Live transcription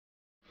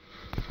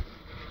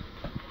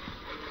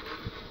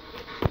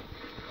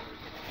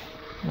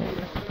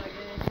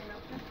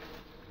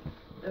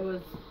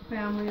was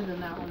family,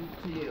 then that one's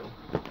to you.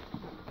 So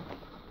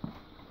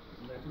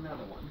there's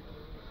another one.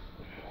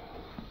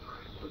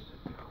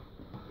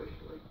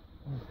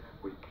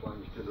 We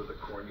plunged into the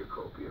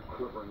cornucopia,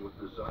 quivering with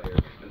desire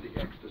and the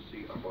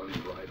ecstasy of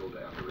unbridled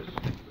avarice.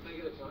 Did they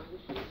get a time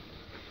machine?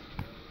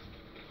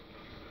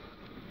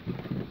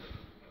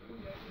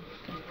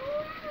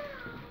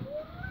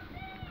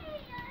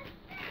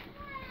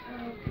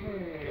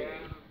 Okay.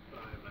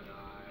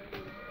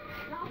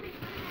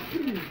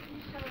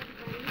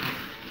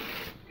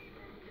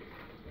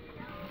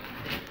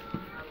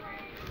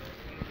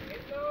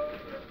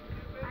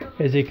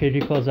 Izzy, could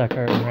you close that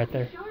curtain right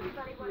there?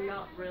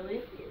 Not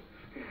really.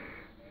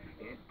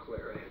 Aunt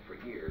Clara had for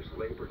years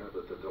labored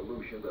under the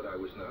delusion that I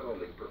was not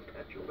only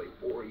perpetually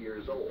 4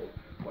 years old,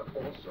 but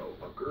also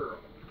a girl.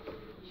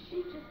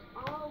 She just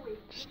always...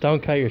 Just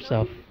don't cut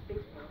yourself.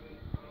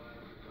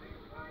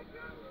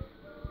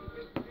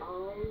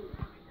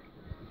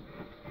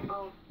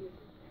 Oh,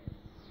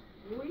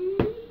 sweet.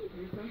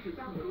 This is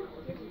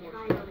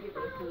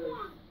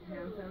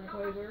hand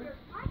sanitizer.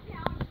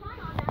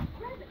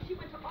 She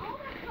went to all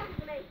that trouble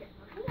to make it.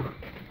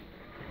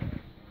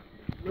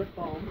 Lip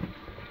balm.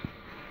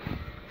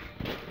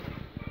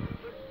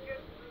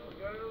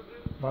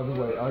 By the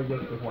way, I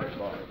get the white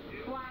box.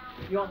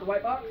 You want the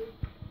white box?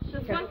 This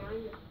Okay. one?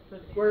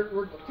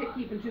 We're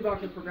keeping 2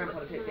 boxes for Grandpa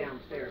to take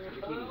downstairs for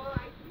the kitties.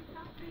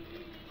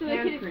 So the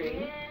Hand kitty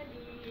cream.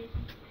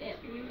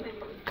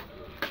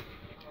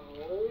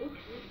 Oh.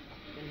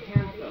 And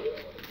hand soap.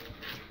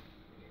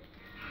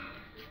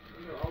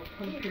 These are all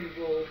pumpkin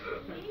roll.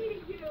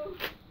 Eating you.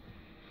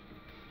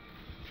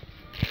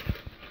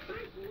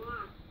 Thanks a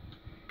lot.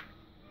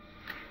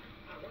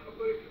 I wonder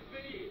what it could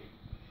be.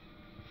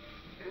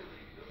 There's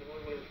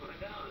one way to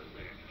find out, isn't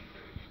there?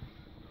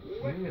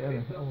 You had a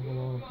hell of a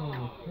lot of fun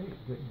with cake,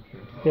 didn't you?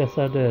 Yes,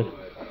 I did. Thank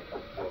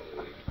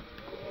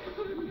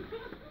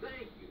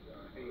you,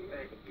 darling.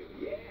 Thank you.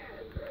 Yes,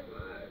 very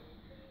much.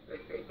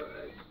 Very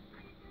much.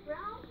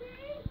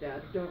 Ralphie?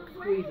 Dad, don't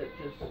squeeze it,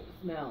 just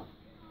smell.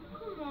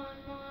 Come on,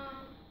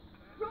 Mom.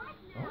 Right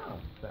now. Oh,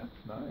 that's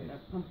nice.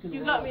 That's pumpkin You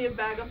roll. got me a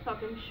bag of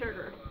fucking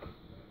sugar.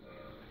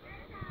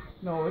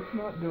 No, it's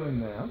not doing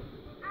that.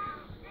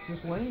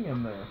 Just laying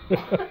in there.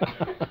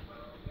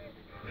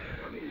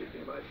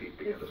 Immediately my feet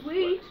began to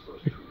sweet.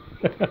 slip.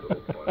 Those 2 fluffy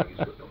little bunnies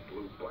with the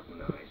blue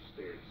button eyes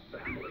stared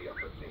sadly up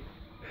at me.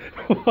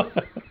 What?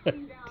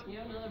 You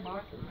have another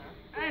box in there.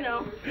 I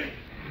know.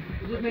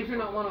 It just makes her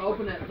not want to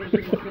open it thinking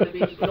it's going to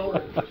be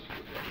gold.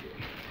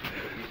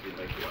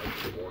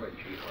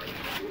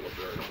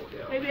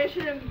 Maybe I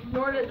should have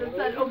ignored it and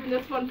said open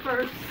this one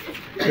first.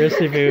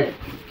 Chrissy boo.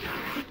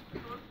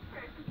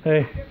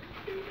 Hey,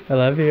 I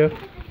love you.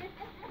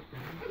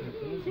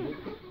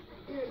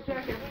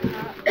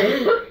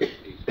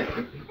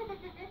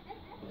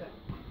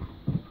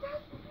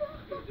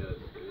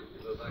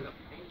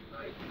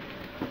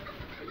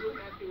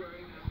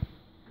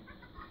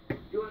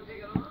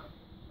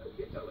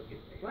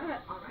 What?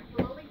 All right,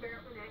 slowly bear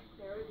up and act,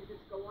 Sarah, to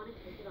just go on and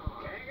take it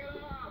off.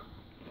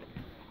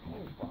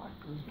 Oh,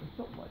 boxes are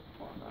so much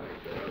fun.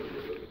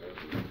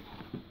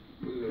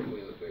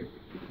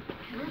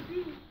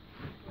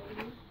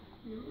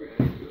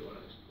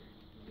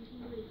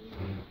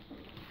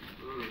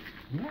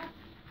 Yeah,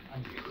 I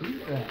see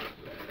that.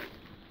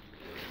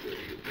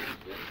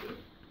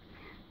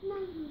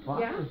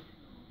 Boxes,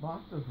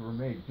 boxes were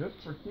made just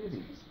for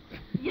kitties.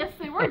 Yes,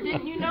 they were.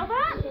 Didn't you know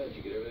that? Did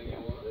you get everything you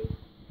wanted?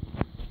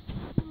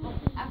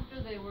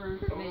 After they were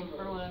made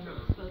for what I'm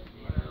supposed to be.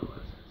 Well,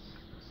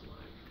 that's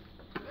life.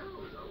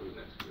 Well, it's always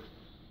next Christmas.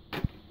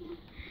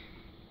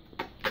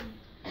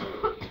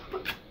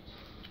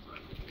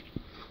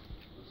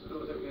 What's the matter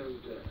with every other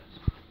desk?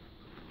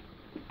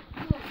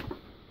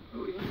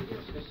 Oh, you want to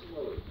get this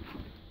load?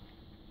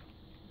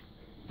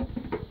 Go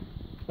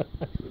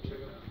check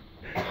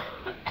it out.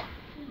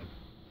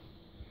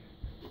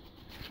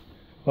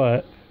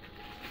 What?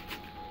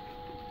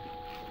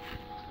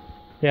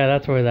 Yeah,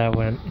 that's where that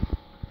went.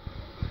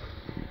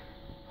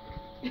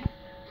 I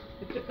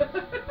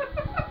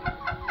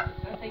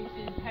think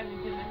she's having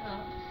given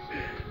up.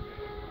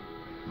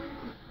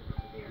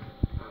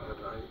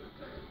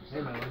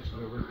 Hey, my lunch is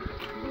over.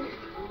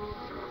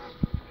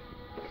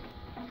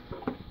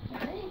 I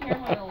didn't hear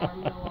my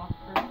alarm go off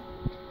for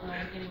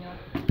getting up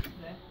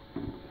today.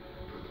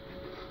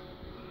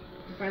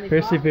 You finally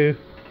Chrissy saw? boo.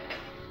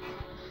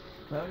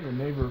 Now your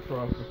neighbor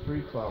across the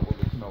street's out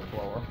with a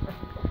snowblower.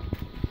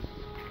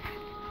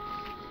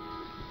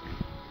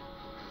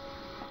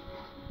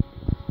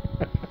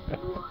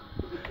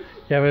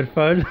 You having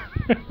fun?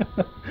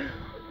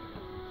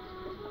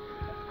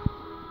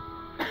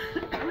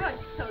 I'm gonna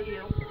kill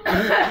you. I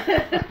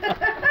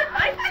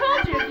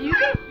told you if you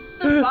get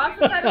the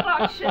box inside the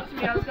box shipped to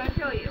me, I was gonna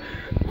kill you.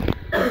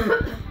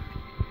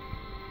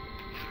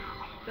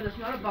 But it's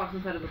not a box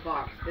inside of a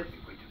box. It's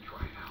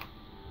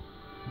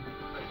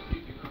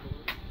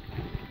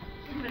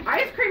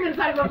ice cream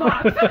inside of a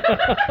box.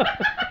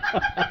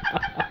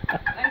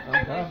 Oh,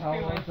 God, how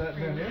long's that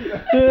been in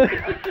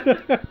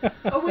there?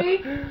 A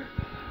week.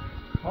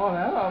 Oh,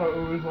 that ought to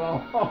ooze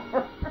all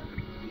over.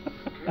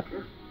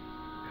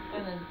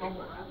 And then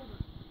bubble wrap.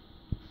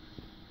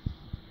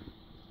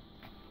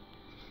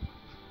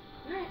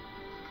 Alright.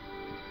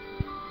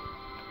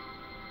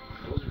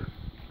 Closer.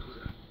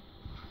 Closer.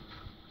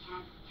 Can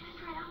I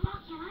try it out now,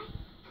 can I?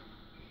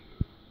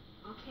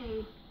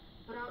 Okay,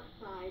 but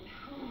outside.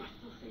 Oh, I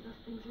still say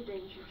those things are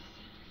dangerous.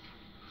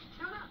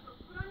 No,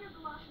 put on your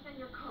galoshes and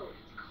your coat.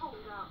 It's cold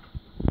out.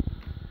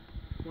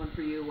 One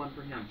for you, one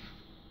for him.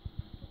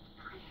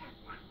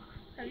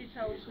 How do you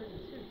tell which one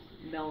is his?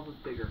 Mel's is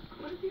bigger.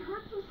 What if he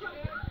hurts himself?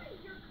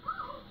 Your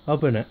coat!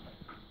 Open it.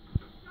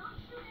 Don't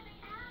shoot any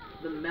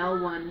animals! The Mel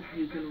one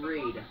you can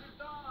read. Be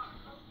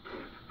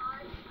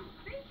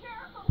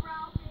careful,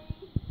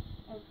 Ralphie!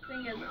 Oh, the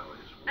thing is, Now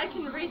it is I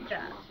can read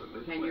that.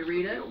 Can you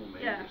read it?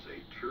 Yeah. Is a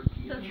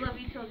turkey It says love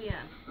you till the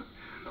end.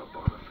 A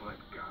bona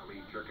fide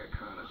golly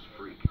Turkakanas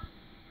freak.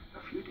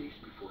 A few days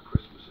before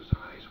Christmas, his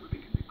eyes would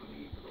begin to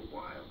gleam with a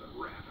wild and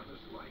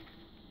ravenous light.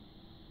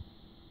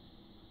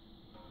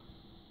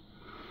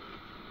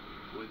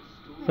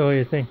 So what do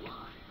you think?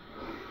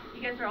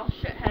 You guys are all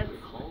shitheads.